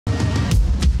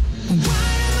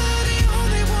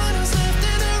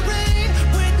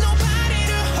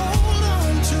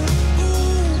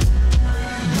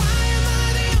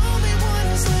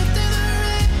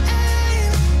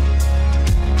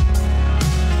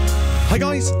Hi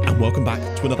guys, and welcome back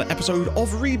to another episode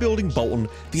of Rebuilding Bolton,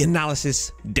 the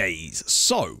analysis days.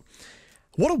 So,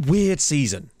 what a weird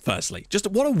season, firstly. Just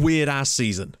what a weird-ass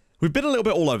season. We've been a little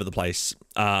bit all over the place,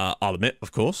 I'll admit,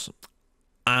 of course.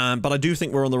 But I do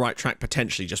think we're on the right track,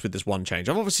 potentially, just with this one change.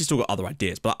 I've obviously still got other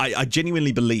ideas, but I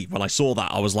genuinely believe when I saw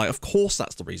that, I was like, of course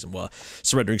that's the reason we're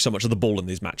surrendering so much of the ball in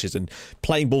these matches and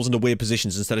playing balls into weird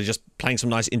positions instead of just playing some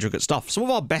nice, intricate stuff. Some of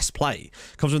our best play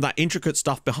comes from that intricate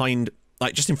stuff behind,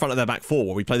 like, just in front of their back four,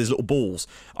 where we play these little balls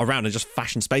around and just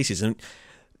fashion spaces. And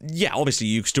yeah, obviously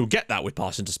you still get that with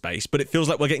pass into space, but it feels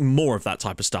like we're getting more of that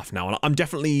type of stuff now. And I'm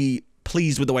definitely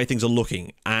pleased with the way things are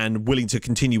looking and willing to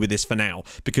continue with this for now,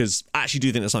 because I actually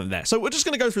do think there's something there. So we're just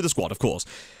going to go through the squad, of course.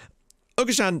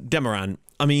 Ogashan Demaran,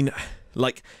 I mean,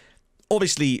 like,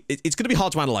 obviously, it's going to be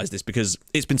hard to analyse this because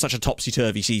it's been such a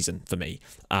topsy-turvy season for me.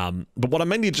 But what I'm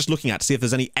mainly just looking at to see if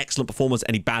there's any excellent performance,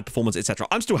 any bad performance, etc.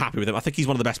 I'm still happy with him. I think he's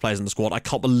one of the best players in the squad. I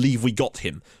can't believe we got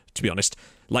him, to be honest.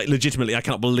 Like, legitimately, I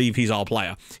cannot believe he's our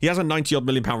player. He has a £90-odd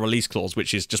million release clause,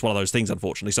 which is just one of those things,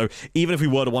 unfortunately. So even if we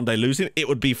were to one day lose him, it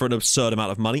would be for an absurd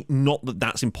amount of money. Not that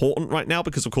that's important right now,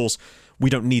 because, of course, we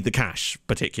don't need the cash,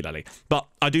 particularly. But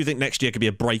I do think next year could be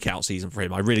a breakout season for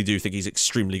him. I really do think he's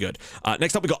extremely good.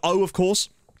 Next up, we've got O, of course,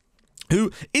 who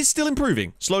is still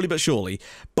improving, slowly but surely,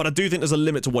 but I do think there's a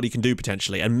limit to what he can do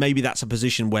potentially, and maybe that's a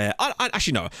position where, I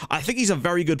actually no, I think he's a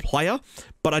very good player,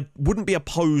 but I wouldn't be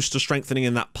opposed to strengthening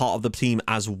in that part of the team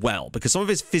as well, because some of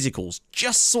his physicals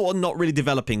just sort of not really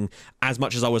developing as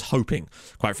much as I was hoping,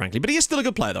 quite frankly. But he is still a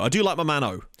good player, though. I do like my man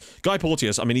O. Guy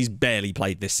Porteous, I mean, he's barely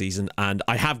played this season, and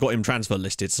I have got him transfer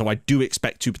listed, so I do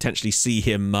expect to potentially see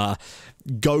him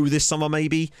go this summer,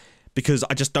 maybe, because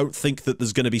I just don't think that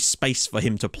there's going to be space for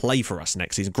him to play for us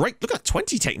next season. Great, look at that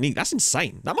 20 technique. That's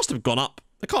insane. That must have gone up.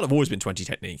 It can't have always been 20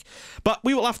 technique. But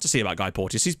we will have to see about Guy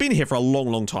Porteous. He's been here for a long,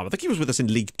 long time. I think he was with us in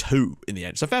League 2 in the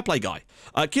end. So fair play, Guy.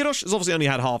 Kirosh has obviously only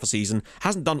had half a season.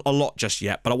 Hasn't done a lot just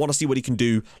yet, but I want to see what he can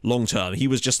do long term. He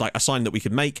was just like a sign that we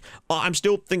could make. I'm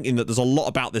still thinking that there's a lot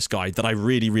about this guy that I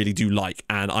really, really do like.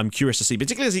 And I'm curious to see,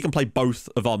 particularly as he can play both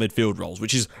of our midfield roles,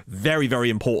 which is very, very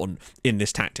important in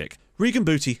this tactic. Regan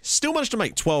Booty still managed to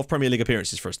make 12 Premier League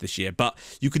appearances for us this year, but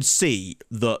you could see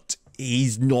that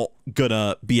he's not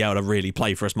gonna be able to really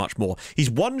play for us much more. He's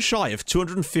one shy of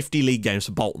 250 league games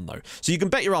for Bolton, though, so you can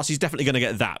bet your ass he's definitely going to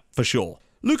get that, for sure.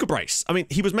 Luca Brace, I mean,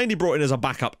 he was mainly brought in as a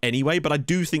backup anyway, but I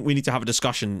do think we need to have a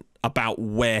discussion about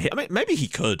where... I mean, maybe he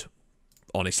could,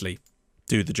 honestly,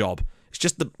 do the job. It's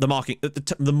just the marking.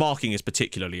 The marking is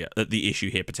particularly the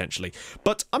issue here, potentially.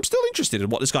 But I'm still interested in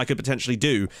what this guy could potentially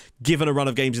do, given a run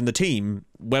of games in the team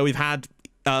where we've had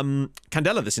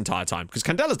Candela this entire time, because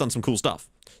Candela's done some cool stuff.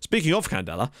 Speaking of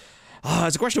Candela,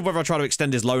 it's a question of whether I try to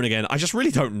extend his loan again. I just really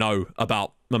don't know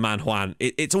about my man Juan.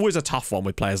 It's always a tough one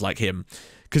with players like him,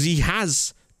 because he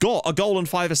has got a goal and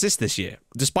 5 assists this year,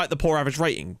 despite the poor average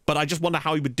rating. But I just wonder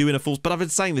how he would do in a full... But I've been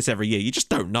saying this every year. You just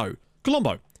don't know.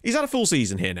 Colombo. He's had a full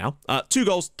season here now. 2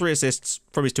 goals, 3 assists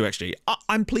from his 2 XG.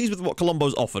 I'm pleased with what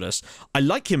Colombo's offered us. I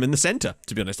like him in the centre,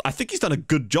 to be honest. I think he's done a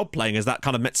good job playing as that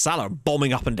kind of Met Salah,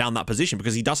 bombing up and down that position,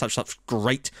 because he does have such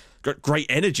great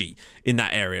energy in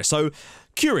that area. So,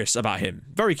 curious about him.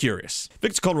 Very curious.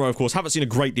 Victor Conroy, of course, haven't seen a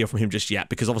great deal from him just yet,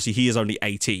 because obviously he is only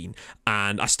 18,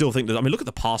 and I still think that, I mean, look at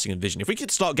the passing and vision. If we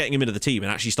could start getting him into the team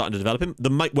and actually starting to develop him,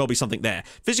 there might well be something there.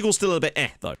 Physical's still a bit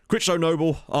though. Critcho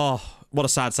Noble, what a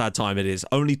sad, sad time it is.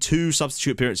 Only 2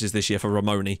 substitute appearances this year for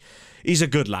Ramoni. He's a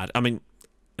good lad. I mean,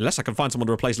 unless I can find someone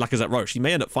to replace Lacazette Roche, he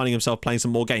may end up finding himself playing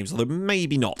some more games, although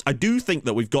maybe not. I do think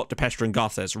that we've got DePestre and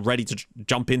Garces ready to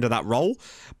jump into that role,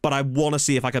 but I want to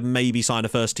see if I can maybe sign a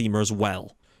first teamer as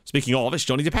well. Speaking of, it's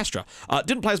Johnny DePestre.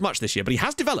 Didn't play as much this year, but he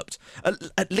has developed.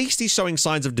 At least he's showing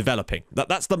signs of developing.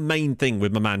 That's the main thing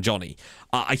with my man Johnny.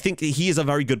 I think he is a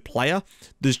very good player.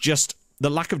 There's just the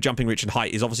lack of jumping reach and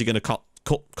height is obviously going to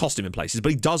cost him in places,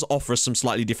 but he does offer us some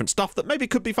slightly different stuff that maybe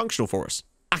could be functional for us.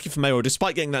 Akifameo,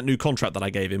 despite getting that new contract that I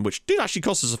gave him, which did actually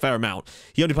cost us a fair amount,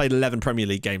 he only played 11 Premier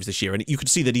League games this year, and you could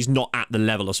see that he's not at the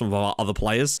level of some of our other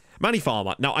players. Manny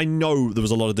Farmer, now I know there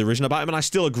was a lot of derision about him, and I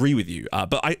still agree with you,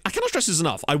 but I cannot stress this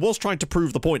enough. I was trying to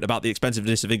prove the point about the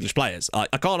expensiveness of English players. I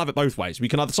can't have it both ways. We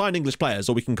can either sign English players,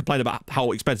 or we can complain about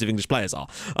how expensive English players are,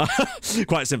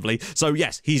 quite simply. So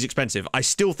yes, he's expensive. I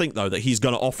still think, though, that he's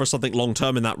going to offer something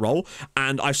long-term in that role,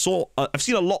 and I've seen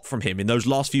a lot from him in those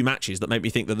last few matches that make me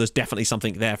think that there's definitely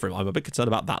something there for him. I'm a bit concerned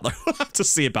about that, though. We'll have to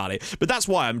see about it. But that's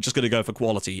why I'm just going to go for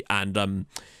quality and,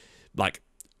 like,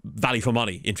 value for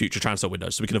money in future transfer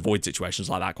windows, so we can avoid situations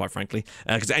like that, quite frankly,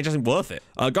 because it ain't just worth it.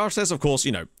 Gareth says, of course,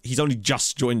 you know, he's only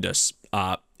just joined us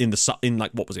in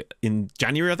like, what was it, in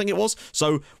January, I think it was.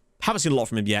 So haven't seen a lot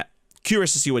from him yet.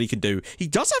 Curious to see what he can do. He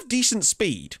does have decent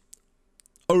speed.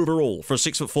 overall for a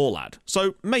 6'4" lad.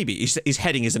 So maybe his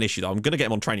heading is an issue, though. I'm going to get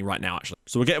him on training right now, actually.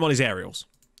 So we'll get him on his aerials.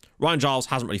 Ryan Giles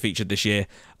hasn't really featured this year.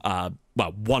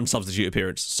 Well, one substitute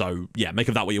appearance. So, yeah, make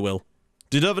of that what you will.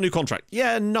 Deserve a new contract?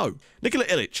 Yeah, no. Nikola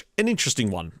Ilic, an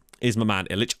interesting one, is my man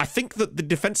Ilic. I think that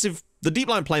the deep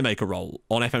line playmaker role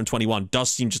on FM21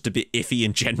 does seem just a bit iffy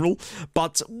in general,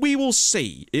 but we will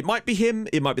see. It might be him,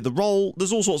 it might be the role,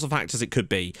 there's all sorts of factors it could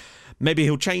be. Maybe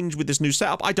he'll change with this new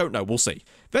setup, I don't know, we'll see.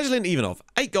 Veselin Ivanov,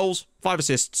 8 goals, 5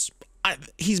 assists.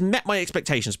 He's met my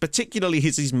expectations, particularly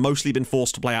he's mostly been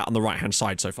forced to play out on the right-hand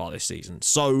side so far this season,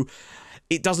 so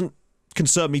it doesn't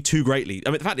concern me too greatly. I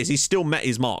mean, the fact is, he's still met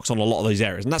his marks on a lot of those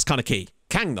areas, and that's kind of key.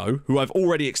 Kang, though, who I've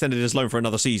already extended his loan for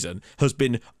another season, has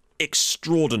been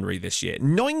extraordinary this year.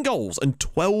 9 goals and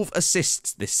 12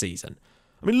 assists this season.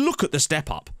 I mean, look at the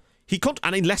step up.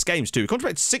 And in less games too. He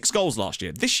contributed 6 goals last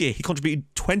year. This year, he contributed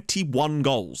 21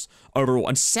 goals overall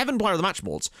and 7 player of the match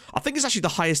awards. I think it's actually the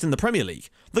highest in the Premier League.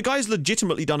 The guy's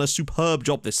legitimately done a superb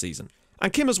job this season.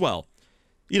 And Kim as well.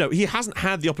 You know, he hasn't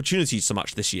had the opportunities so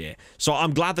much this year. So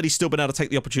I'm glad that he's still been able to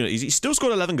take the opportunities. He's still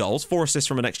scored 11 goals, 4 assists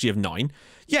from an XG of 9.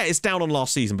 Yeah, it's down on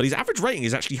last season, but his average rating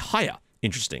is actually higher,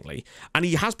 interestingly. And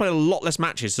he has played a lot less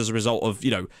matches as a result of,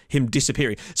 you know, him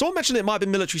disappearing. Someone mentioned it might have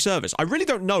been military service. I really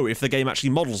don't know if the game actually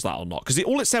models that or not, because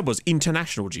all it said was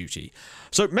international duty.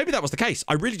 So maybe that was the case.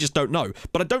 I really just don't know.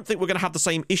 But I don't think we're going to have the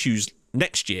same issues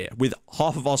next year with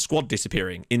half of our squad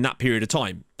disappearing in that period of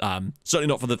time. Certainly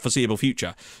not for the foreseeable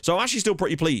future. So I'm actually still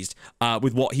pretty pleased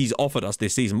with what he's offered us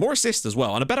this season. More assists as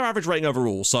well, and a better average rating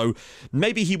overall. So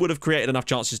maybe he would have created enough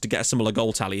chances to get a similar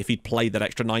goal tally if he'd played that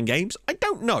extra 9 games. I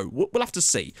don't know. We'll have to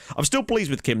see. I'm still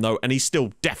pleased with Kim, though, and he's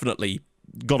still definitely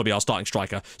got to be our starting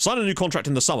striker. Signed a new contract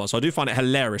in the summer, so I do find it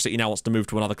hilarious that he now wants to move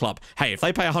to another club. Hey, if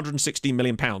they pay £116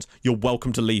 million, you're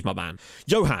welcome to leave, my man.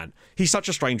 Johan, he's such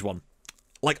a strange one.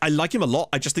 Like, I like him a lot.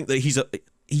 I just think that he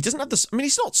doesn't have this. I mean,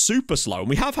 he's not super slow, and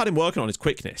we have had him working on his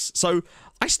quickness. So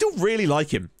I still really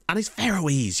like him, and his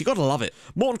Faroese, you got to love it.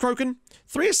 Morton Croken,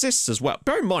 3 assists as well.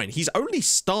 Bear in mind, he's only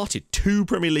started 2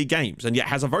 Premier League games, and yet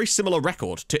has a very similar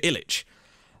record to Ilic.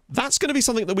 That's going to be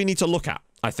something that we need to look at,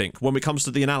 I think, when it comes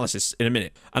to the analysis in a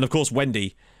minute. And of course,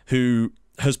 Wendy, who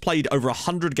has played over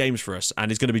 100 games for us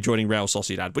and is going to be joining Real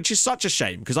Sociedad, which is such a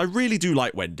shame because I really do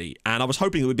like Wendy, and I was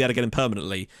hoping that we'd be able to get him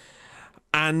permanently.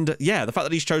 And yeah, the fact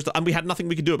that he's chose to, and we had nothing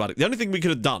we could do about it. The only thing we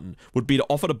could have done would be to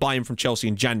offer to buy him from Chelsea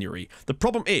in January. The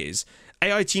problem is,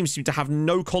 AI teams seem to have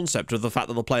no concept of the fact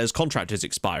that the player's contract is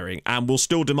expiring and will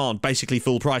still demand basically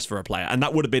full price for a player. And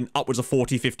that would have been upwards of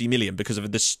 40, 50 million because of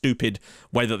this stupid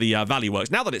way that the value works.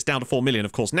 Now that it's down to 4 million,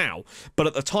 of course, now. But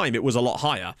at the time, it was a lot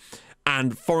higher.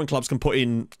 And foreign clubs can put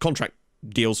in contract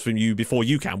deals from you before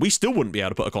you can. We still wouldn't be able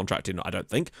to put a contract in, I don't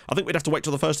think. I think we'd have to wait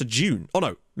till the 1st of June. Oh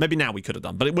no, maybe now we could have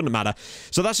done, but it wouldn't matter.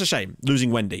 So that's a shame, losing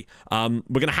Wendy. We're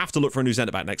going to have to look for a new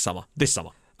centre-back this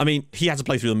summer. I mean, he had to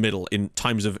play through the middle in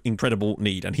times of incredible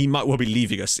need, and he might well be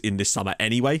leaving us in this summer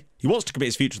anyway. He wants to commit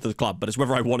his future to the club, but it's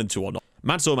whether I want him to or not.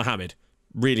 Mansour Mohammed,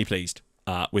 really pleased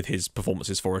with his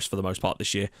performances for us for the most part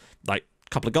this year. Like,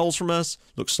 couple of goals from us,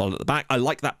 looks solid at the back. I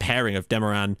like that pairing of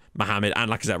Demaran, Mohamed,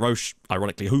 and Lacazette Roche,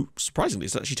 ironically, who, surprisingly,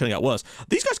 is actually turning out worse.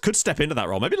 These guys could step into that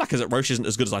role. Maybe Lacazette Roche isn't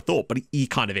as good as I thought, but he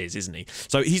kind of is, isn't he?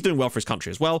 So he's doing well for his country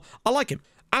as well. I like him.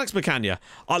 Alex Macania,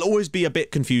 I'll always be a bit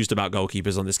confused about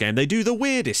goalkeepers on this game. They do the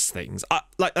weirdest things. I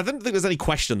don't think there's any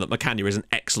question that Macania is an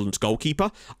excellent goalkeeper.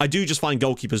 I do just find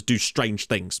goalkeepers do strange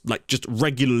things, like just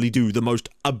regularly do the most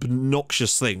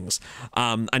obnoxious things.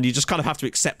 And you just kind of have to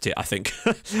accept it, I think,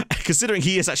 considering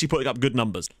he is actually putting up good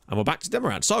numbers. And we're back to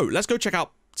Demaran. So let's go check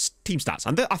out team stats.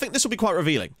 And I think this will be quite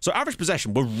revealing. So average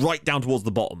possession, we're right down towards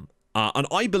the bottom. And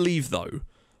I believe, though,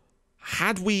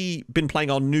 had we been playing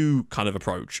our new kind of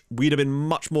approach, we'd have been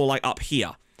much more like up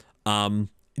here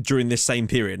during this same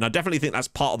period. And I definitely think that's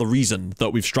part of the reason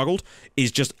that we've struggled,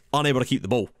 is just unable to keep the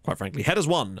ball, quite frankly. Headers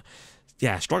won.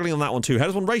 Yeah, struggling on that one too.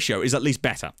 Headers won ratio is at least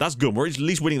better. That's good. We're at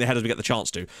least winning the headers we get the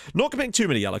chance to. Not committing too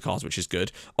many yellow cards, which is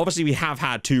good. Obviously, we have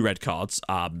had 2 red cards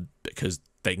because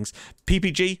things.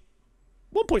 PPG,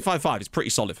 1.55 is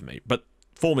pretty solid for me, but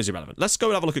form is irrelevant. Let's go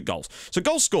and have a look at goals. So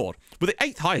goals scored. We're the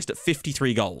 8th highest at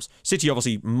 53 goals. City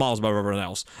obviously miles above everyone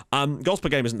else. Goals per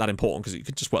game isn't that important because you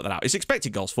could just work that out. It's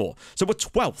expected goals for. So we're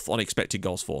 12th on expected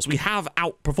goals for. So we have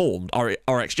outperformed our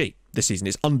XG this season.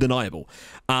 It's undeniable.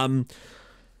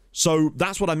 So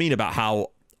that's what I mean about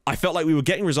how I felt like we were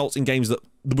getting results in games that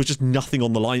there was just nothing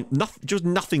on the line. Just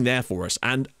nothing there for us.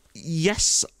 And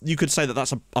yes, you could say that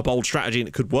that's a bold strategy and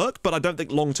it could work, but I don't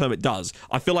think long term it does.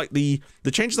 I feel like the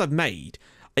changes I've made,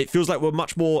 it feels like we're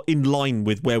much more in line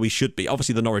with where we should be.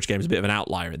 Obviously, the Norwich game is a bit of an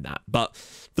outlier in that, but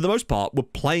for the most part, we're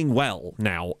playing well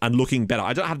now and looking better.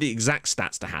 I don't have the exact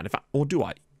stats to hand, in fact, or do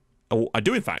I? Oh, I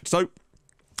do, in fact. So,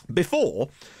 before,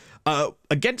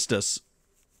 against us,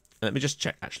 let me just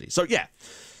check, actually. So, yeah.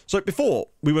 So, before,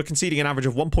 we were conceding an average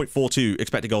of 1.42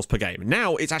 expected goals per game.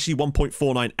 Now, it's actually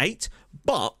 1.498,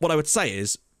 but what I would say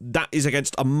is, that is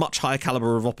against a much higher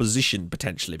caliber of opposition,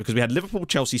 potentially, because we had Liverpool,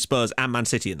 Chelsea, Spurs, and Man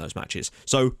City in those matches.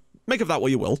 So, make of that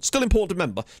what you will. Still important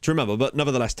to remember, but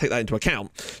nevertheless, take that into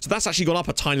account. So that's actually gone up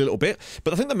a tiny little bit.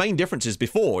 But I think the main difference is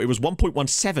before, it was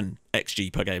 1.17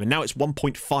 XG per game, and now it's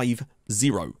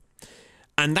 1.50.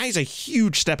 And that is a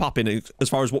huge step up in as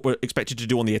far as what we're expected to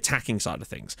do on the attacking side of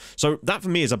things. So that, for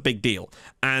me, is a big deal.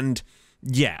 And,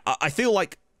 yeah, I feel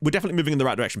like we're definitely moving in the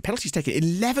right direction. Penalties taken,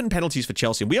 11 penalties for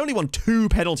Chelsea. We only won 2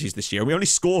 penalties this year, and we only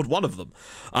scored 1 of them.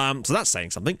 So that's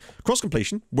saying something. Cross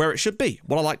completion, where it should be,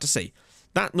 what I like to see.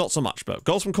 That, not so much, but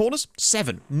goals from corners,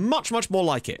 7. Much, much more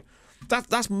like it.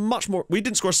 That's much more. We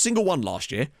didn't score a single one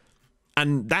last year,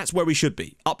 and that's where we should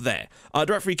be, up there.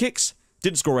 Direct free kicks,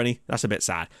 didn't score any. That's a bit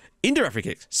sad. Indirect free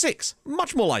kicks, 6.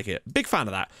 Much more like it. Big fan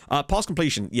of that. Pass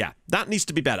completion, yeah, that needs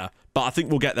to be better, but I think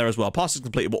we'll get there as well. Passes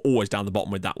completed, we're always down the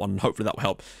bottom with that one, and hopefully that will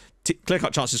help.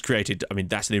 Clear-cut chances created, I mean,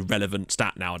 that's an irrelevant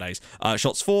stat nowadays.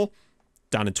 Shots for,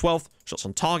 down in 12th. Shots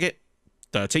on target,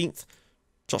 13th.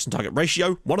 Shots on target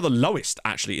ratio, one of the lowest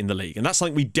actually in the league, and that's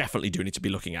something we definitely do need to be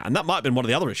looking at, and that might have been one of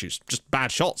the other issues, just bad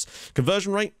shots.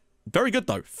 Conversion rate, very good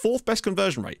though, 4th best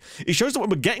conversion rate. It shows that when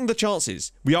we're getting the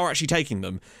chances, we are actually taking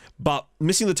them, but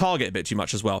missing the target a bit too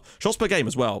much as well. Shots per game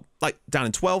as well, like down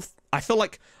in 12th. I feel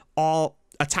like our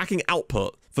attacking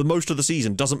output for most of the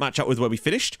season doesn't match up with where we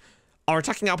finished. Our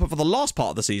attacking output for the last part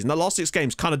of the season, the last 6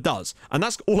 games, kind of does. And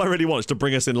that's all I really want, is to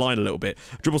bring us in line a little bit.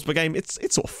 Dribbles per game, it's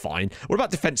sort of fine. What about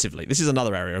defensively? This is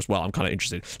another area as well I'm kind of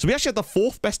interested. So we actually had the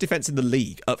 4th best defense in the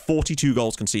league at 42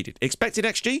 goals conceded. Expected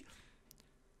XG?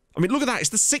 I mean, look at that. It's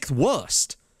the 6th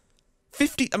worst.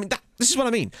 50. I mean, this is what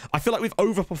I mean. I feel like we've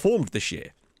overperformed this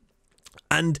year.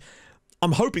 And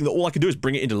I'm hoping that all I can do is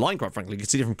bring it into line, quite frankly.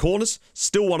 Conceded from corners,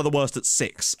 still one of the worst at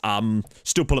 6.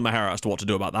 Still pulling my hair out as to what to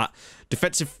do about that.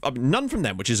 Defensive, none from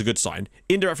them, which is a good sign.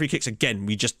 Indirect free kicks, again,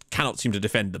 we just cannot seem to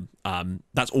defend them.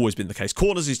 That's always been the case.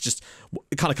 Corners is just,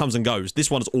 it kind of comes and goes.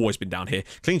 This one has always been down here.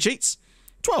 Clean sheets,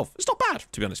 12. It's not bad,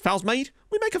 to be honest. Fouls made,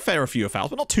 we make a fair few fouls,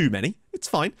 but not too many. It's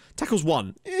fine. Tackles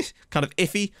 1, kind of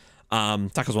iffy.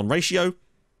 Tackles 1 ratio.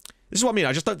 This is what I mean.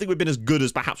 I just don't think we've been as good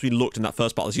as perhaps we looked in that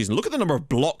first part of the season. Look at the number of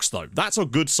blocks, though. That's a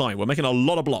good sign. We're making a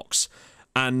lot of blocks.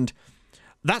 And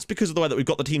that's because of the way that we've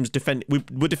got the teams defend.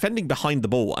 We're defending behind the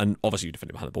ball, and obviously you're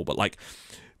defending behind the ball, but like,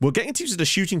 we're getting teams into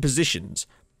shooting positions,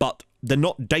 but they're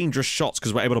not dangerous shots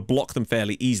because we're able to block them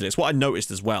fairly easily. It's what I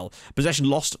noticed as well. Possession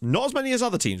lost, not as many as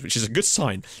other teams, which is a good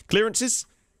sign. Clearances,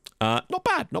 not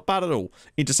bad. Not bad at all.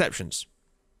 Interceptions,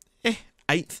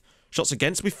 8th. Shots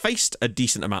against, we faced a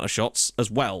decent amount of shots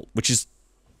as well, which is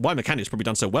why McCanny's probably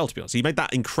done so well, to be honest. He made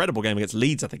that incredible game against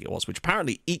Leeds, I think it was, which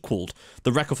apparently equaled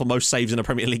the record for most saves in a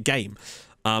Premier League game.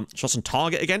 Shots on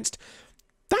target against,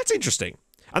 that's interesting.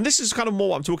 And this is kind of more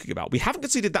what I'm talking about. We haven't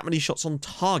conceded that many shots on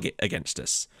target against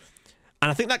us.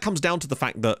 And I think that comes down to the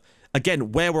fact that,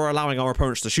 again, where we're allowing our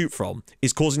opponents to shoot from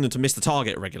is causing them to miss the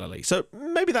target regularly. So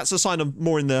maybe that's a sign of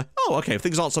more in the, oh, okay,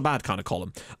 things aren't so bad kind of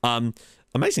column.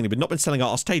 Amazingly, we've not been selling out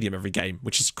our stadium every game,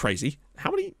 which is crazy.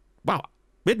 How many? Wow.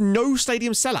 We had no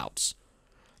stadium sellouts.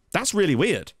 That's really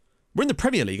weird. We're in the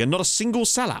Premier League and not a single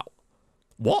sellout.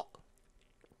 What?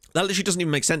 That literally doesn't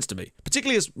even make sense to me.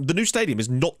 Particularly as the new stadium is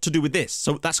not to do with this.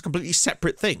 So that's a completely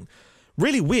separate thing.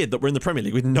 Really weird that we're in the Premier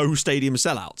League with no stadium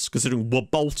sellouts, considering we're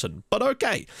Bolton. But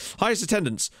okay. Highest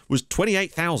attendance was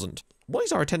 28,000. What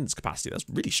is our attendance capacity? That's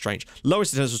really strange.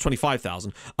 Lowest attendance was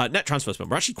 25,000. Net transfer spend,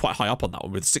 we're actually quite high up on that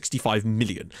one with 65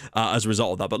 million as a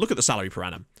result of that. But look at the salary per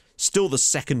annum. Still the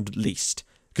 2nd least,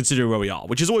 considering where we are,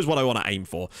 which is always what I want to aim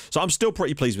for. So I'm still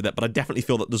pretty pleased with it, but I definitely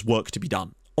feel that there's work to be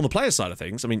done. On the player side of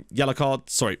things, I mean, yellow card,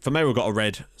 sorry, Firmino got a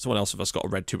red. Someone else of us got a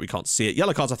red too, we can't see it.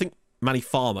 Yellow cards, I think Manny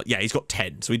Farmer, yeah, he's got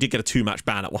 10. So he did get a 2-match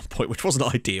ban at one point, which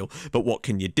wasn't ideal, but what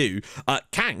can you do?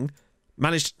 Kang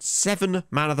managed 7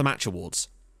 Man of the Match awards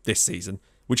this season,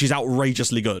 which is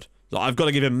outrageously good. So I've got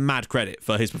to give him mad credit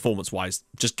for his performance-wise,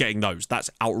 just getting those. That's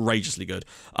outrageously good.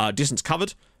 Distance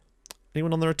covered.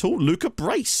 Anyone on there at all? Luca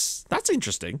Brace. That's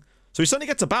interesting. So he certainly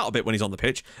gets about a bit when he's on the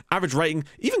pitch. Average rating.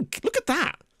 Even, look at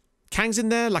that. Kang's in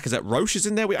there. Lacazette Roche is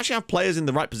in there. We actually have players in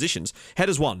the right positions.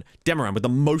 Headers 1. Demaran with the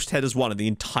most headers 1 in the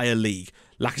entire league.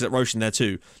 Lacazette Roche in there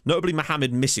too. Notably,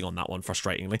 Mohamed missing on that one,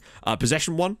 frustratingly.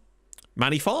 Possession 1.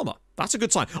 Manny Farmer. That's a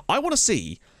good sign. I want to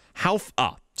see how...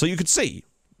 so you could see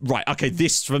Right, okay,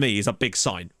 this for me is a big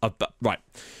sign. Right,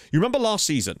 you remember last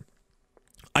season,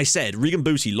 I said Regan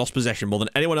Booty lost possession more than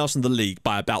anyone else in the league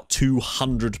by about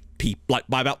 200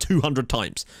 by about 200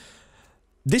 times.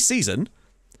 This season,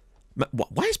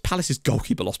 why is Palace's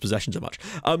goalkeeper lost possession so much?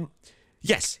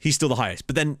 Yes, he's still the highest,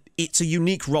 but then it's a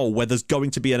unique role where there's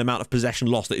going to be an amount of possession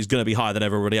lost that is going to be higher than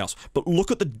everybody else. But look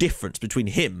at the difference between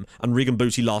him and Regan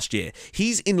Booty last year.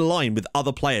 He's in line with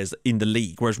other players in the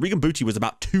league, whereas Regan Booty was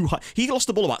about too high. He lost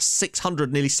the ball about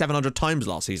 600, nearly 700 times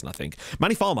last season, I think.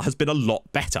 Manny Farmer has been a lot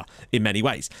better in many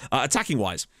ways.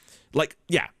 Attacking-wise, like,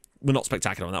 yeah, we're not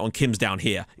spectacular on that one. Kim's down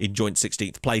here in joint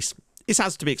 16th place. This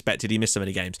has to be expected. He missed so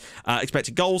many games.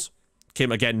 Expected goals. Kim,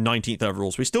 again, 19th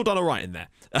overall, so he's still done all right in there.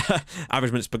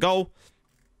 Average minutes per goal.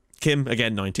 Kim,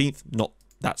 again, 19th. Not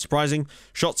that surprising.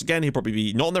 Shots, again, he'll probably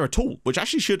be not on there at all, which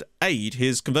actually should aid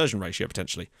his conversion ratio,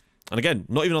 potentially. And again,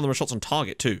 not even on the shots on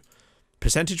target, too.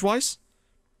 Percentage-wise,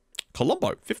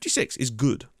 Colombo, 56, is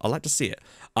good. I like to see it.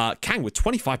 Kang with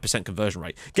 25% conversion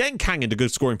rate. Getting Kang into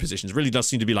good scoring positions really does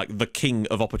seem to be like the king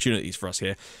of opportunities for us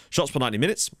here. Shots per 90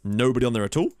 minutes, nobody on there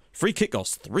at all. Free kick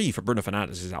goals, 3 for Bruno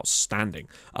Fernandes is outstanding.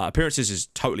 Appearances is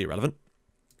totally irrelevant.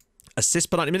 Assists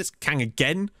per 90 minutes, Kang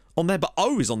again on there, but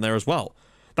O is on there as well.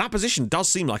 That position does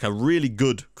seem like a really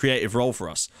good creative role for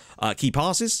us. Key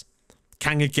passes,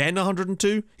 Kang again,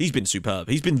 102. He's been superb.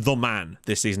 He's been the man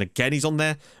this season. Again, he's on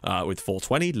there with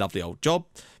 420. Lovely old job.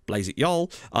 Blaze it,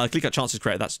 y'all. Click-out chances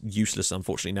created. That's useless,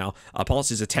 unfortunately, now.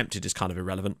 Passes attempted is kind of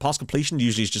irrelevant. Pass completion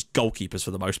usually is just goalkeepers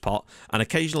for the most part. And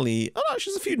occasionally, oh no,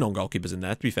 there's a few non-goalkeepers in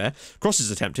there, to be fair.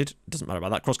 Crosses attempted. Doesn't matter about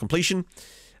that. Cross completion.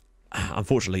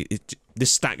 Unfortunately,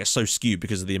 this stat gets so skewed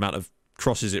because of the amount of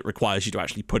crosses it requires you to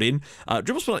actually put in.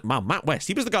 Dribbles for, wow, Matt West.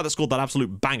 He was the guy that scored that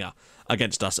absolute banger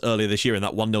against us earlier this year in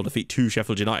that 1-0 defeat to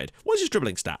Sheffield United. What is his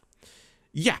dribbling stat?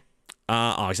 Yeah.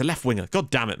 Oh, he's a left winger. God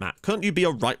damn it, Matt. Couldn't you be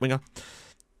a right winger?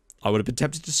 I would have been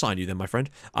tempted to sign you then, my friend.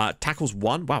 Tackles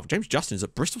 1. Wow, James Justin's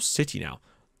at Bristol City now.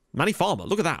 Manny Farmer,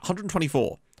 look at that.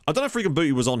 124. I don't know if Regan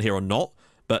Booty was on here or not,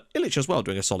 but Illich as well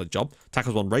doing a solid job.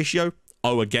 Tackles 1 ratio.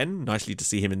 O again. Nicely to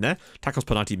see him in there. Tackles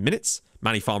per 90 minutes.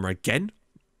 Manny Farmer again.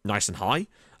 Nice and high,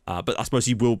 but I suppose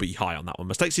he will be high on that one.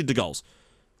 Mistakes into goals.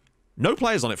 No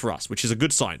players on it for us, which is a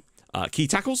good sign. Key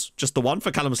tackles, just the one for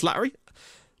Callum Slattery.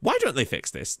 Why don't they fix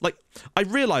this? Like, I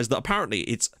realise that apparently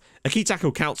it's a key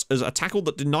tackle counts as a tackle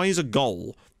that denies a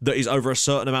goal that is over a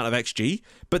certain amount of XG,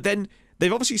 but then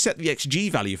they've obviously set the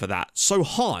XG value for that so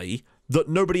high that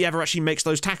nobody ever actually makes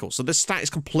those tackles. So this stat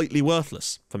is completely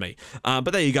worthless for me.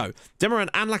 But there you go. Demaran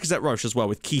and Lacazette Roche as well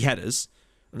with key headers.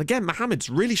 And again, Mohamed's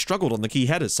really struggled on the key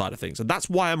headers side of things. And that's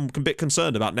why I'm a bit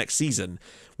concerned about next season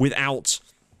without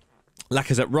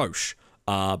Lacazette Roche.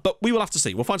 But we will have to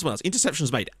see. We'll find someone else.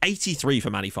 Interceptions made, 83 for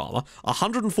Manny Farmer.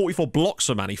 144 blocks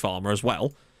for Manny Farmer as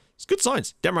well. It's good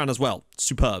signs. Demaran as well.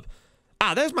 Superb.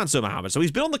 There's Mansour Mohamed. So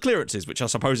he's been on the clearances, which I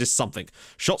suppose is something.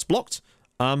 Shots blocked.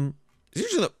 It's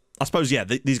usually that, I suppose, yeah,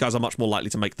 these guys are much more likely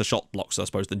to make the shot blocks, I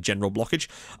suppose, than general blockage.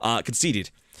 Conceded.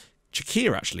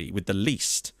 Shakir, actually, with the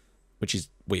least, which is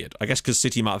weird. I guess because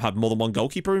City might have had more than one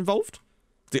goalkeeper involved.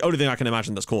 The only thing I can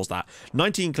imagine that's caused that.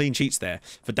 19 clean sheets there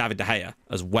for David De Gea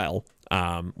as well.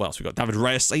 What else we got? David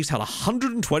Reyes saves held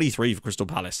 123 for Crystal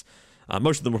Palace.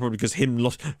 Most of them were probably because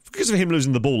of him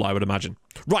losing the ball, I would imagine.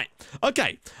 Right.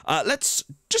 Okay. Let's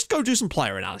just go do some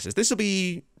player analysis. This will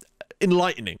be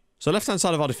enlightening. So left-hand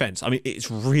side of our defence, I mean,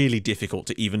 it's really difficult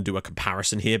to even do a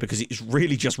comparison here because it's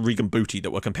really just Regan Booty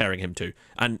that we're comparing him to.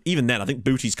 And even then, I think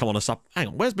Booty's come on us up. Hang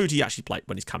on, where's Booty actually played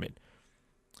when he's come in?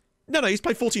 No, he's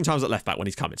played 14 times at left-back when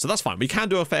he's come in, so that's fine. We can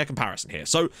do a fair comparison here.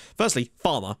 So, firstly,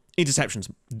 Farmer, interceptions,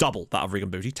 double that of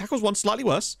Regan Booty. Tackles 1, slightly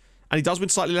worse, and he does win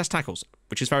slightly less tackles,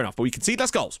 which is fair enough. But we concede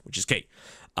less goals, which is key.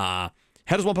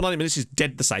 Headers 1 per 90 minutes is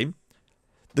dead the same.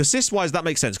 The assist-wise, that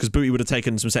makes sense, because Booty would have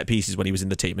taken some set pieces when he was in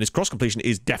the team, and his cross-completion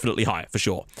is definitely higher, for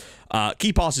sure.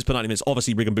 Key passes per 90 minutes,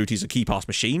 obviously Regan Booty's a key pass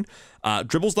machine.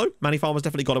 Dribbles, though, Manny Farmer's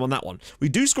definitely got him on that one. We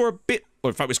do score a bit,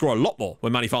 or in fact, we score a lot more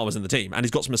when Manny Farmer's in the team, and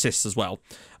he's got some assists as well.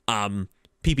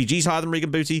 PPG's higher than Regan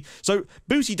Booty. So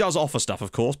Booty does offer stuff,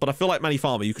 of course, but I feel like Manny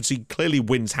Farmer, you can see, clearly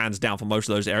wins hands down for most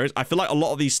of those areas. I feel like a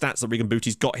lot of these stats that Regan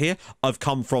Booty's got here have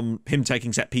come from him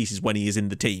taking set pieces when he is in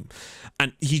the team.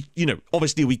 And he, you know,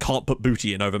 obviously we can't put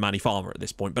Booty in over Manny Farmer at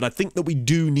this point, but I think that we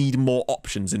do need more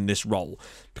options in this role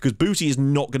because Booty is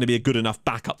not going to be a good enough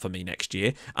backup for me next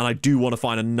year. And I do want to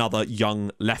find another young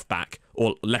left back,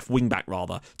 or left wing back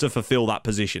rather, to fulfill that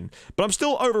position. But I'm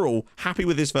still overall happy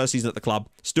with his first season at the club.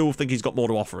 Still think he's got more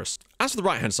to offer us. As for the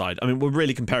right hand side, I mean, we're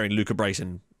really comparing Luca Brace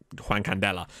and Juan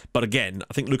Candela. But again,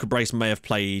 I think Luca Brace may have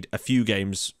played a few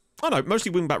games. Oh no,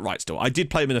 mostly wing back right still. I did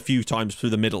play him in a few times through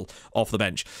the middle off the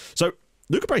bench. So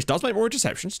Luca Brace does make more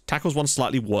interceptions, tackles one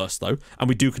slightly worse though, and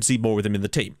we do concede more with him in the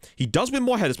team. He does win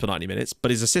more headers per 90 minutes,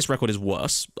 but his assist record is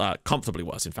worse, comfortably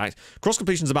worse in fact. Cross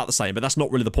completion is about the same, but that's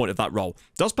not really the point of that role.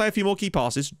 Does play a few more key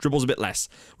passes, dribbles a bit less.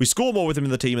 We score more with him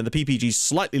in the team, and the PPG is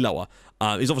slightly lower.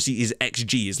 His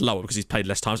XG is lower because he's played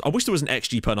less times. I wish there was an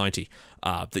XG per 90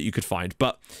 that you could find,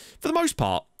 but for the most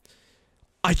part,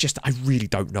 I really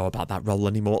don't know about that role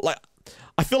anymore. Like,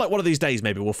 I feel like one of these days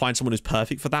maybe we'll find someone who's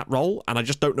perfect for that role, and I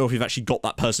just don't know if we've actually got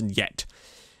that person yet.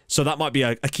 So that might be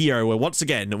a key area where, once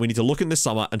again, we need to look in this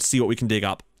summer and see what we can dig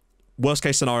up. Worst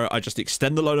case scenario, I just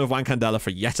extend the loan of Juan Candela for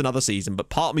yet another season, but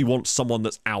part of me wants someone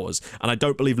that's ours, and I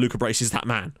don't believe Luca Brace is that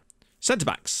man.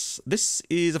 Centre-backs. This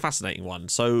is a fascinating one.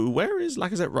 So where is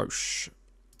Lacazette Roche?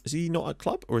 Is he not at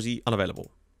club, or is he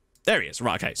unavailable? There he is.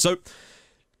 Right, okay. So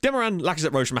Demaran,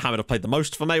 Lacazette Roche, and Mohamed have played the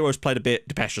most. Vermeer's played a bit.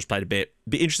 Depestra's played a bit.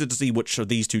 Be interested to see which of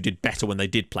these two did better when they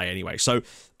did play anyway. So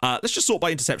let's just sort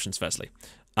by interceptions firstly.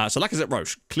 So Lacazette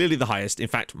Roche, clearly the highest. In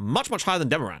fact, much, much higher than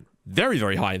Demaran. Very,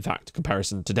 very high, in fact,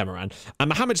 comparison to Demaran. And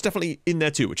Mohamed's definitely in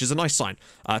there too, which is a nice sign.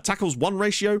 Tackles 1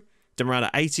 ratio. Demaran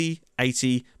at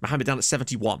 80, Mohamed down at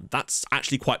 71. That's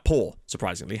actually quite poor,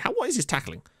 surprisingly. What is his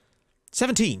tackling?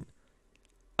 17.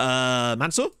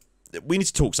 Mansour? We need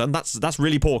to talk, son. That's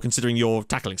really poor considering your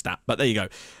tackling stat. But there you go.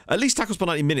 At least tackles per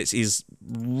 90 minutes is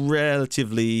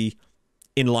relatively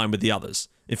in line with the others.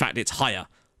 In fact, it's higher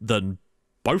than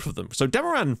both of them. So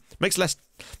Demaran makes less.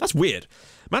 That's weird.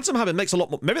 Mansour Mohamed makes a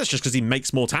lot more. Maybe that's just because he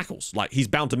makes more tackles. Like, he's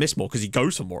bound to miss more because he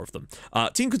goes for more of them.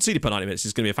 Team conceded per 90 minutes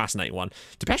is going to be a fascinating one.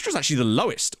 Depestra's actually the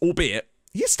lowest, albeit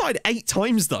he has started 8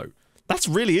 times though. That's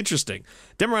really interesting.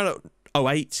 Demaran at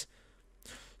 08.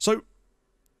 So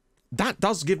that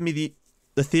does give me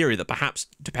the theory that perhaps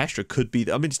Depestra could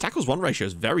be. I mean, his tackles 1 ratio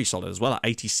is very solid as well at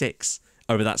 86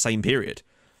 over that same period.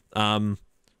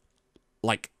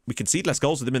 Like, we concede less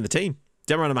goals with him in the team.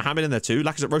 Demaran and Mohamed in there too.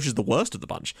 Lacazette Roche is the worst of the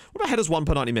bunch. What about headers 1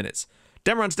 per 90 minutes?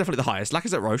 Demaran's definitely the highest.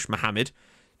 Lacazette Roche, Mohamed.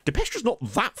 Depestra's not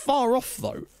that far off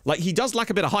though. Like, he does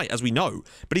lack a bit of height, as we know,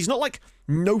 but he's not like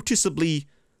noticeably.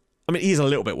 I mean, he is a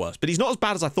little bit worse, but he's not as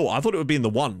bad as I thought. I thought it would be in the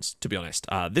 1s, to be honest.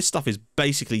 This stuff is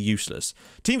basically useless.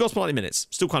 Team goals per 90 minutes.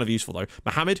 Still kind of useful, though.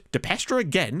 Mohamed, Depestra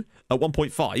again at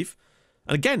 1.5.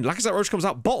 And again, Lacazette Roche comes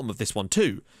out bottom of this one,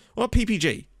 too. What about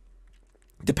PPG?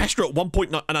 Depestra at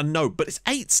 1.9, and I know, but it's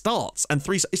 8 starts and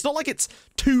 3. It's not like it's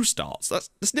 2 starts.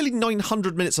 That's nearly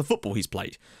 900 minutes of football he's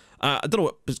played. I don't know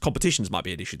what his competitions might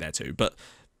be an issue there, too, but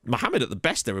Mohamed at the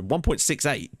best there at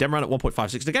 1.68. Demaran at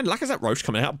 1.56. And again, Lacazette Roche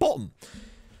coming out bottom.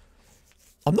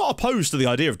 I'm not opposed to the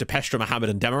idea of Depestra,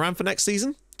 Mohamed, and Demaran for next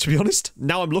season, to be honest.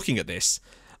 Now I'm looking at this.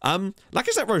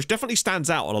 Lacazette Roche definitely stands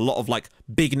out on a lot of, like,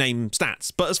 big name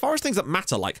stats. But as far as things that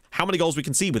matter, like how many goals we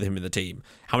concede with him in the team,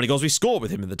 how many goals we score with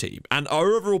him in the team, and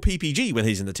our overall PPG when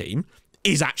he's in the team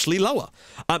is actually lower.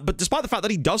 But despite the fact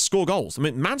that he does score goals, I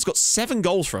mean, man's got 7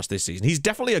 goals for us this season. He's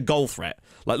definitely a goal threat.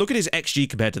 Like, look at his XG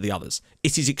compared to the others.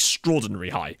 It is extraordinarily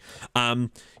high.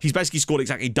 He's basically scored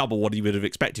exactly double what he would have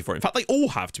expected for it. In fact, they all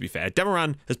have, to be fair.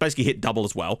 Demaran has basically hit double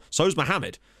as well. So's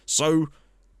Mohamed. So,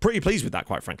 pretty pleased with that,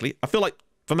 quite frankly. I feel like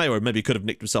Vermeer maybe could have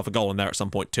nicked himself a goal in there at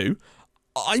some point too.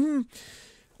 I'm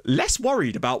less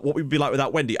worried about what we'd be like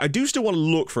without Wendy. I do still want to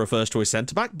look for a first choice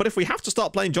centre-back, but if we have to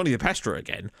start playing Johnny Depestra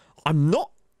again, I'm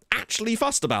not actually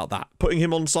fussed about that, putting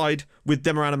him on side with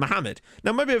Demaran and Mohamed.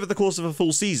 Now, maybe over the course of a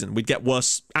full season, we'd get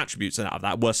worse attributes out of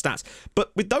that, worse stats.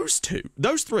 But with those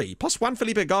 3, plus Juan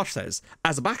Felipe Garces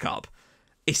as a backup,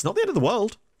 it's not the end of the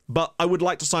world. But I would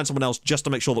like to sign someone else just to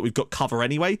make sure that we've got cover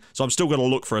anyway, so I'm still going to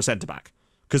look for a centre-back.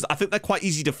 Because I think they're quite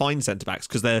easy to find centre-backs,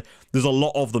 because there's a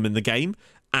lot of them in the game,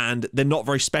 and they're not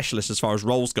very specialist as far as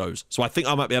roles goes. So I think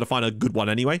I might be able to find a good one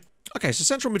anyway. Okay, so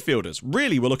central midfielders.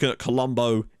 Really, we're looking at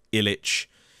Colombo, Ilic,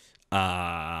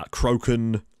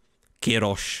 Kroken,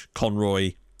 Kirosh,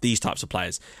 Conroy, these types of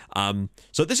players.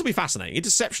 So this will be fascinating.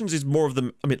 Interceptions is more of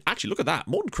them. I mean, actually, look at that.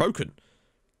 More than Kroken.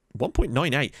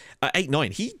 1.98,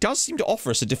 89. He does seem to offer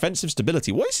us a defensive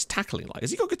stability. What is his tackling like?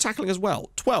 Has he got good tackling as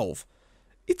well? 12.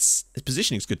 His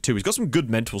positioning's good too. He's got some good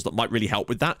mentals that might really help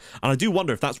with that. And I do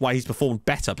wonder if that's why he's performed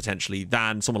better potentially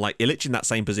than someone like Ilic in that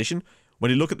same position. When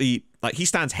you look at he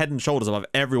stands head and shoulders above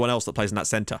everyone else that plays in that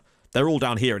centre. They're all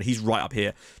down here and he's right up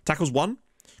here. Tackles 1.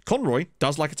 Conroy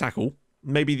does like a tackle.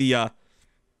 Maybe the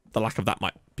lack of that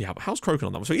might be how's Kroken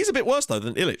on that one? So he's a bit worse though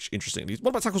than Ilic, interestingly. What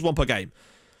about tackles 1 per game?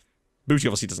 Booty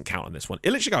obviously doesn't count on this one.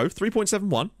 Ilic should go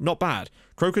 3.71. Not bad.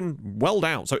 Kroken well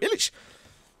down. So Ilic,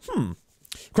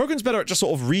 Kroken's better at just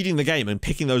sort of reading the game and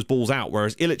picking those balls out,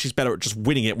 whereas Ilic is better at just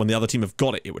winning it when the other team have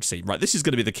got it, it would seem. Right, this is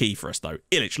going to be the key for us, though.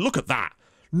 Ilic, look at that.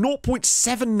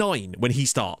 0.79 when he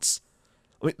starts.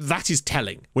 I mean, that is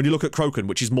telling when you look at Kroken,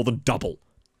 which is more than double.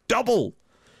 Double!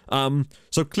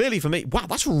 So clearly for me, wow,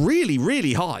 that's really,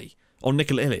 really high on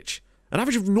Nikola Ilic. An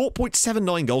average of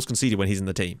 0.79 goals conceded when he's in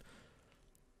the team.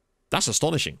 That's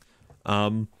astonishing.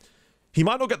 He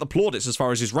might not get the plaudits as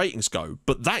far as his ratings go,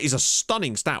 but that is a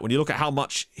stunning stat when you look at how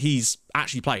much he's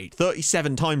actually played.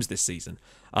 37 times this season.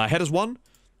 Headers won.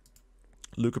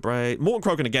 Luca Bray. Morton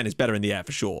Kroken, again, is better in the air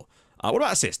for sure. What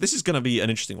about assists? This is going to be an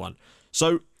interesting one.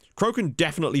 So, Kroken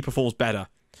definitely performs better.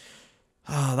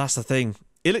 That's the thing.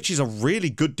 Ilic is a really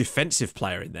good defensive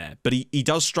player in there, but he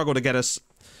does struggle to get us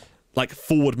like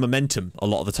forward momentum a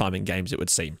lot of the time in games, it would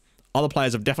seem. Other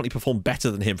players have definitely performed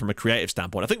better than him from a creative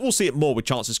standpoint. I think we'll see it more with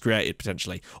chances created,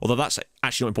 potentially. Although that's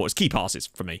actually not important. It's key passes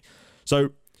for me.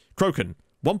 So, Kroken,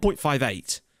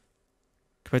 1.58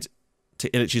 compared to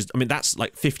Ilic's. I mean, that's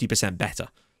like 50% better.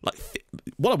 Like,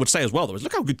 what I would say as well, though, is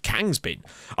look how good Kang's been.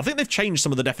 I think they've changed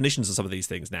some of the definitions of some of these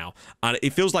things now. And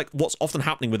it feels like what's often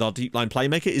happening with our deep line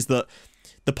playmaker is that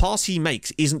the pass he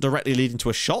makes isn't directly leading to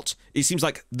a shot. It seems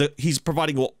like he's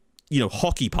providing what,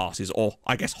 hockey passes, or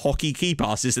I guess hockey key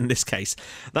passes in this case.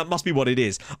 That must be what it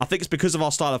is. I think it's because of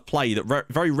our style of play that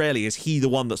very rarely is he the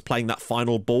one that's playing that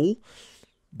final ball.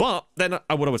 But then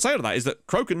what I would say to that is that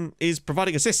Kroken is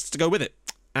providing assists to go with it.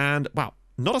 And, wow,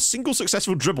 not a single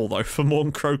successful dribble, though, for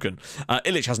Morton Kroken.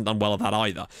 Ilic hasn't done well at that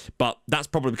either. But that's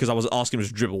probably because I was asking him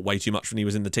to dribble way too much when he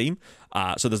was in the team.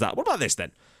 So there's that. What about this,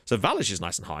 then? So Valish is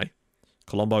nice and high.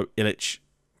 Colombo, Ilic,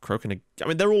 Kroken. I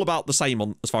mean, they're all about the same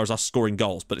on as far as us scoring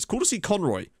goals, but it's cool to see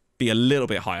Conroy be a little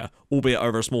bit higher, albeit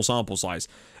over a small sample size.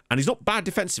 And he's not bad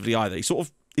defensively either. He sort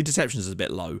of, interceptions is a bit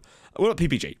low. What about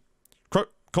PPG?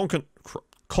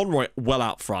 Conroy well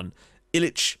out front.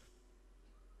 Ilic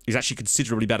is actually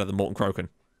considerably better than Morton Kroken.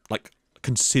 Like,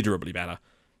 considerably better,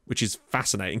 which is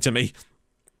fascinating to me.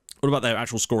 What about their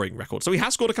actual scoring record? So he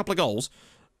has scored a couple of goals,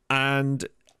 and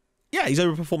yeah, he's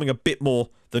overperforming a bit more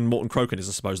than Morton Kroken is,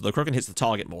 I suppose, though Kroken hits the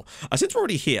target more. Since we're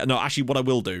already here, no, actually, what I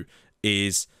will do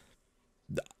is,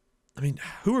 I mean,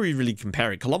 who are we really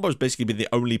comparing? Colombo's basically been the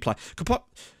only player.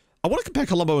 I want to compare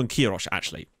Colombo and Kirosh,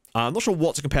 actually. I'm not sure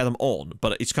what to compare them on,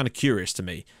 but it's kind of curious to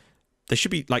me. They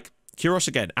should be, like, Kirosh,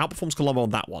 again, outperforms Colombo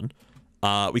on that one.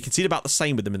 We concede about the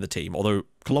same with them in the team, although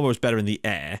Colombo is better in the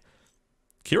air.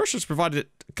 Kirosh has provided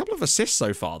a couple of assists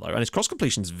so far, though, and his cross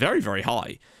completion is very, very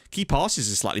high. Key passes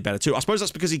is slightly better, too. I suppose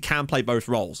that's because he can play both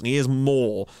roles, and he is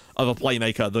more of a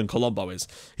playmaker than Colombo is.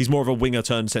 He's more of a winger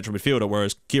turned central midfielder,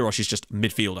 whereas Kirosh is just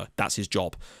midfielder. That's his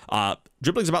job.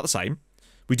 Dribbling's about the same.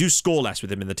 We do score less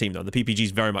with him in the team, though. The PPG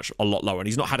is very much a lot lower, and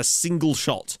he's not had a single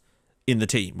shot in the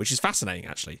team, which is fascinating,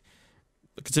 actually,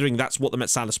 considering that's what the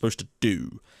Metsal is supposed to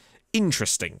do.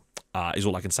 Interesting, is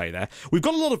all I can say there. We've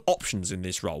got a lot of options in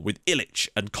this role with Ilic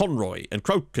and Conroy and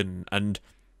Kroken and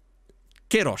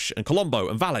Kirosh and Colombo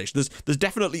and Valish. There's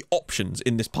definitely options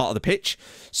in this part of the pitch.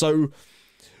 So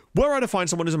were I to find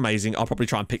someone who's amazing, I'll probably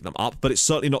try and pick them up, but it's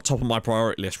certainly not top of my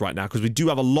priority list right now because we do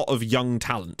have a lot of young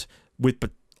talent with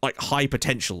like high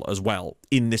potential as well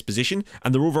in this position,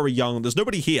 and they're all very young. There's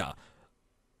nobody here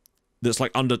that's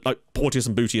like under, like Porteous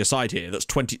and Booty aside here, that's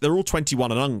 20. They're all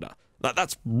 21 and under.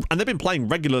 And they've been playing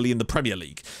regularly in the Premier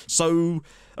League. So,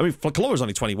 I mean, Colombo's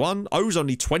only 21. O's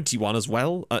only 21 as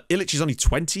well. Ilic is only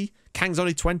 20. Kang's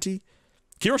only 20.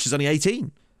 Kirosh is only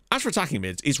 18. As for attacking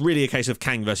mids, it's really a case of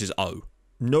Kang versus O.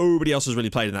 Nobody else has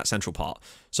really played in that central part.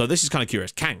 So this is kind of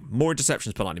curious. Kang, more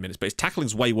interceptions per 90 minutes, but his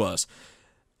tackling's way worse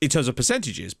in terms of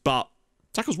percentages, but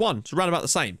tackles won. It's around about the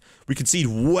same. We concede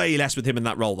way less with him in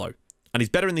that role, though. And he's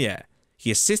better in the air.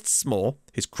 He assists more.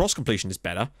 His cross completion is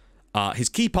better. His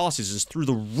key passes is through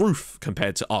the roof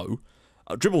compared to O.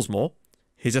 Dribbles more.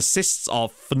 His assists are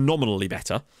phenomenally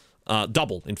better.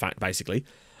 Double, in fact, basically.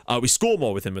 We score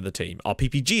more with him in the team. Our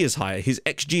PPG is higher. His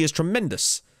XG is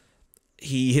tremendous.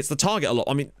 He hits the target a lot.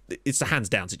 I mean, it's a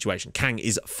hands-down situation. Kang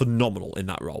is phenomenal in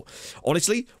that role.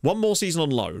 Honestly, one more season on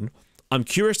loan. I'm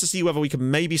curious to see whether we can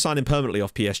maybe sign him permanently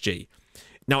off PSG.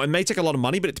 Now, it may take a lot of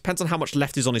money, but it depends on how much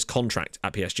left is on his contract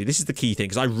at PSG. This is the key thing,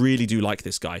 because I really do like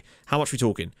this guy. How much are we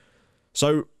talking?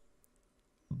 So,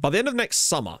 by the end of next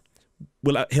summer,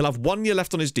 he'll have 1 year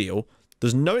left on his deal.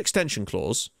 There's no extension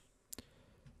clause.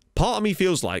 Part of me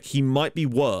feels like he might be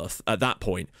worth, at that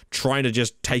point, trying to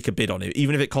just take a bid on him,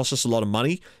 even if it costs us a lot of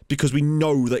money, because we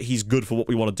know that he's good for what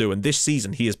we want to do. And this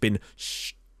season, he has been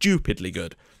stupidly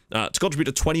good. To contribute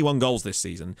to 21 goals this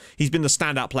season, he's been the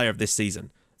standout player of this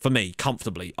season. For me,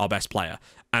 comfortably, our best player.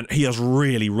 And he has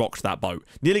really rocked that boat.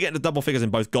 Nearly getting to double figures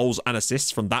in both goals and assists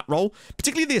from that role,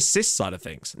 particularly the assist side of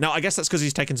things. Now, I guess that's because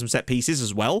he's taken some set pieces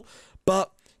as well,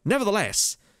 but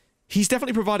nevertheless, he's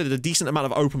definitely provided a decent amount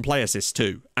of open play assists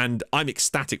too, and I'm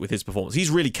ecstatic with his performance.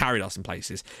 He's really carried us in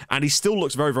places, and he still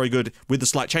looks very, very good with the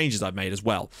slight changes I've made as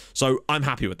well. So I'm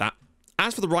happy with that.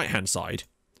 As for the right-hand side,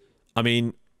 I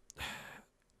mean,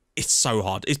 it's so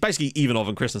hard. It's basically Ivanov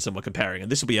and Christensen we're comparing,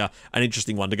 and this will be an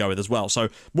interesting one to go with as well. So,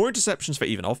 more interceptions for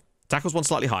Ivanov. Tackles one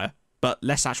slightly higher, but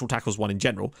less actual tackles one in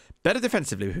general. Better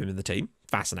defensively with him in the team.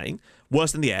 Fascinating.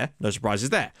 Worse in the air. No surprises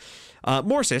there.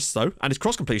 More assists, though, and his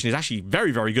cross completion is actually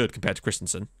very, very good compared to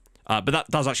Christensen. But that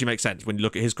does actually make sense when you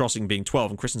look at his crossing being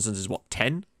 12 and Christensen's is, what,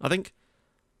 10, I think?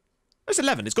 It's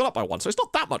 11. It's gone up by 1, so it's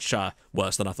not that much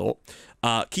worse than I thought.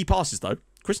 Key passes, though.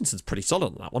 Christensen's pretty solid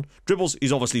on that one. Dribbles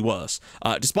is obviously worse.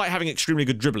 Despite having extremely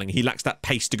good dribbling, he lacks that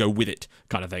pace to go with it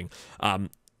kind of thing.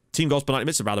 Team goals per 90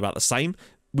 minutes are around about the same.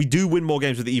 We do win more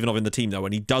games with Ivanov in the team, though,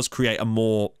 and he does create a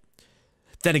more...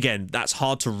 Then again, that's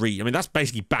hard to read. I mean, that's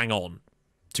basically bang on,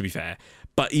 to be fair.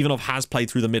 But Ivanov has played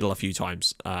through the middle a few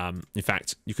times. In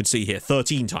fact, you can see here,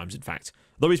 13 times, in fact.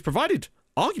 Though he's provided,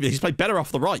 arguably, he's played better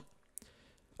off the right.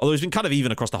 Although he's been kind of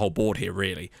even across the whole board here,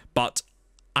 really.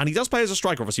 And he does play as a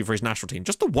striker, obviously, for his national team.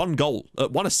 Just the 1 goal,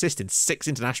 1 assist in 6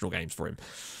 international games for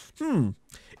him.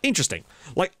 Interesting.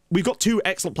 Like, we've got 2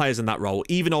 excellent players in that role.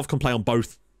 Ivanov can play on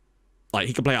both. Like,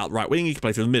 he can play out right wing, he can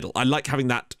play through the middle. I like having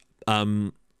that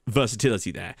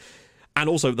versatility there. And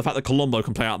also, the fact that Colombo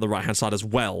can play out on the right-hand side as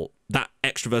well. That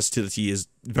extra versatility is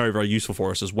very, very useful for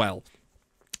us as well.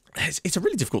 It's a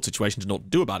really difficult situation to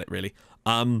not do about it, really.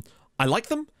 I like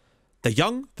them. They're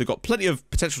young. They've got plenty of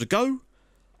potential to go.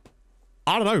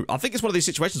 I don't know. I think it's one of these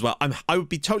situations where I would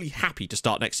be totally happy to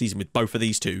start next season with both of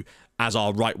these two as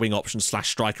our right-wing option /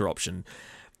 striker option.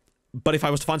 But if I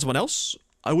was to find someone else,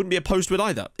 I wouldn't be opposed to it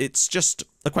either. It's just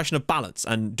a question of balance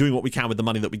and doing what we can with the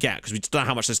money that we get, because we just don't know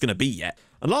how much there's going to be yet.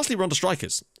 And lastly, we're on to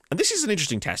strikers. And this is an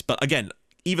interesting test, but again,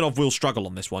 Ivanov will struggle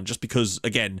on this one, just because,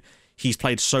 again, he's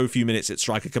played so few minutes at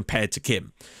striker compared to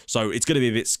Kim. So it's going to be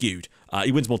a bit skewed.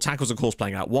 He wins more tackles, of course,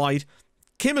 playing out wide.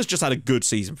 Kim has just had a good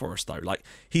season for us, though. Like,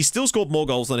 he's still scored more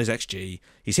goals than his XG.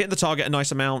 He's hitting the target a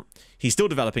nice amount. He's still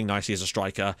developing nicely as a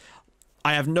striker.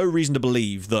 I have no reason to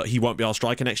believe that he won't be our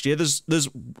striker next year. There's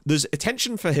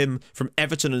attention for him from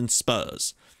Everton and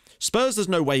Spurs. Spurs, there's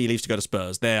no way he leaves to go to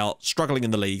Spurs. They are struggling in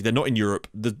the league. They're not in Europe.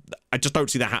 I just don't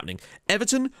see that happening.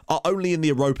 Everton are only in the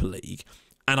Europa League,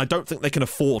 and I don't think they can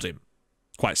afford him,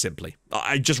 quite simply.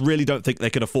 I just really don't think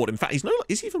they can afford him. In fact,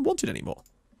 is he even wanted anymore?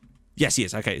 Yes, he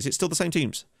is. Okay, is it still the same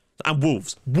teams? And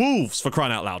Wolves. Wolves, for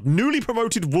crying out loud. Newly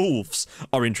promoted Wolves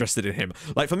are interested in him.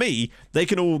 Like, for me, they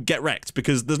can all get wrecked,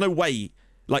 because there's no way...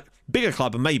 Like, bigger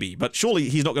club, maybe, but surely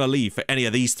he's not going to leave for any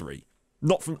of these 3.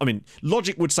 Not from... I mean,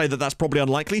 logic would say that that's probably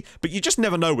unlikely, but you just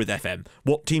never know with FM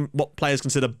what players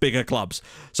consider bigger clubs.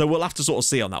 So we'll have to sort of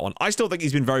see on that one. I still think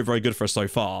he's been very, very good for us so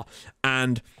far.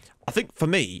 And I think, for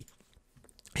me...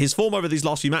 His form over these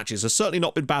last few matches has certainly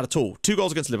not been bad at all. 2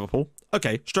 goals against Liverpool.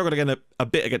 Okay, struggled again a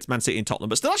bit against Man City and Tottenham,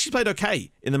 but still actually played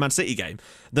okay in the Man City game.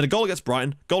 Then a goal against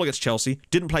Brighton, goal against Chelsea.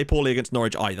 Didn't play poorly against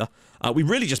Norwich either. We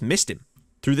really just missed him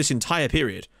through this entire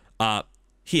period.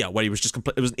 Here, where he was just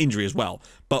it was an injury as well.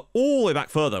 But all the way back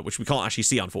further, which we can't actually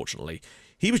see, unfortunately,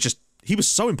 he was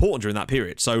so important during that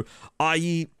period. So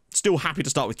still happy to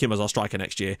start with Kim as our striker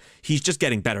next year. He's just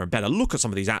getting better and better. Look at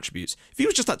some of these attributes. If he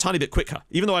was just that tiny bit quicker,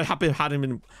 even though I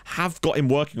have got him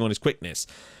working on his quickness,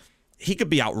 he could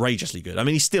be outrageously good. I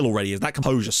mean, he still already is. That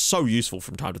composure is so useful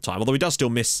from time to time, although he does still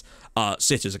miss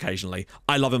sitters occasionally.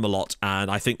 I love him a lot, and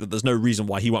I think that there's no reason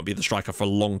why he won't be the striker for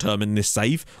long term in this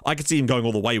save. I could see him going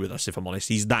all the way with us, if I'm honest.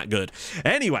 He's that good.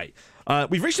 Anyway,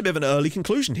 we've reached a bit of an early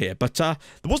conclusion here, but there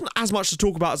wasn't as much to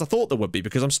talk about as I thought there would be,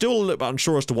 because I'm still a little bit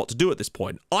unsure as to what to do at this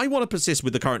point. I want to persist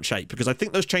with the current shape, because I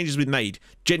think those changes we've made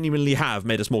genuinely have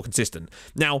made us more consistent.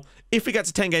 Now, if we get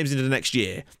to 10 games into the next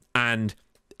year, and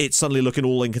it's suddenly looking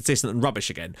all inconsistent and rubbish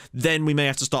again, then we may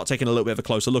have to start taking a little bit of a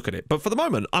closer look at it. But for the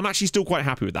moment, I'm actually still quite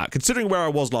happy with that, considering where I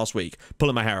was last week,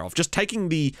 pulling my hair off. Just taking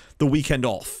the weekend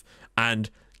off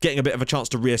and getting a bit of a chance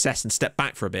to reassess and step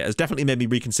back for a bit has definitely made me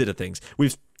reconsider things.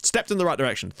 We've stepped in the right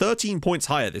direction. 13 points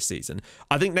higher this season.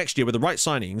 I think next year, with the right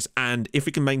signings, and if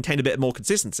we can maintain a bit more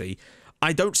consistency,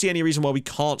 I don't see any reason why we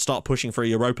can't start pushing for a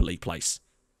Europa League place,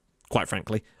 quite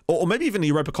frankly. Or maybe even the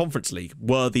Europa Conference League,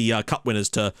 were the cup winners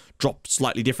to drop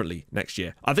slightly differently next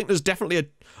year. I think there's definitely an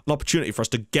opportunity for us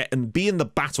to get and be in the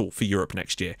battle for Europe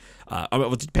next year. I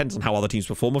mean, it depends on how other teams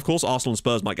perform, of course. Arsenal and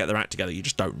Spurs might get their act together. You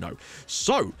just don't know.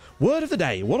 So, word of the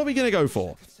day. What are we going to go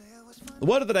for? The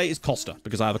word of the day is Costa,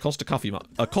 because I have a Costa coffee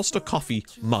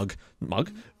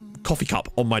coffee cup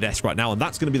on my desk right now, and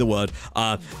that's going to be the word.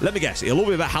 Let me guess. It'll all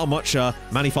be about how much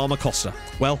Manny Farmer Costa.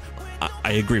 Well,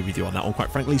 I agree with you on that one,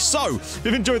 quite frankly. So, if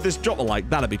you've enjoyed this, drop a like.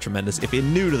 That'd be tremendous. If you're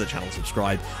new to the channel,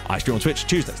 subscribe. I stream on Twitch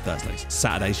Tuesdays, Thursdays,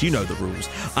 Saturdays. You know the rules.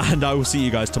 And I will see you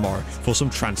guys tomorrow for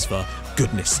some transfer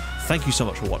goodness. Thank you so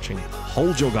much for watching.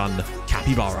 Hold your gun.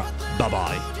 Capybara.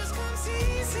 Bye-bye.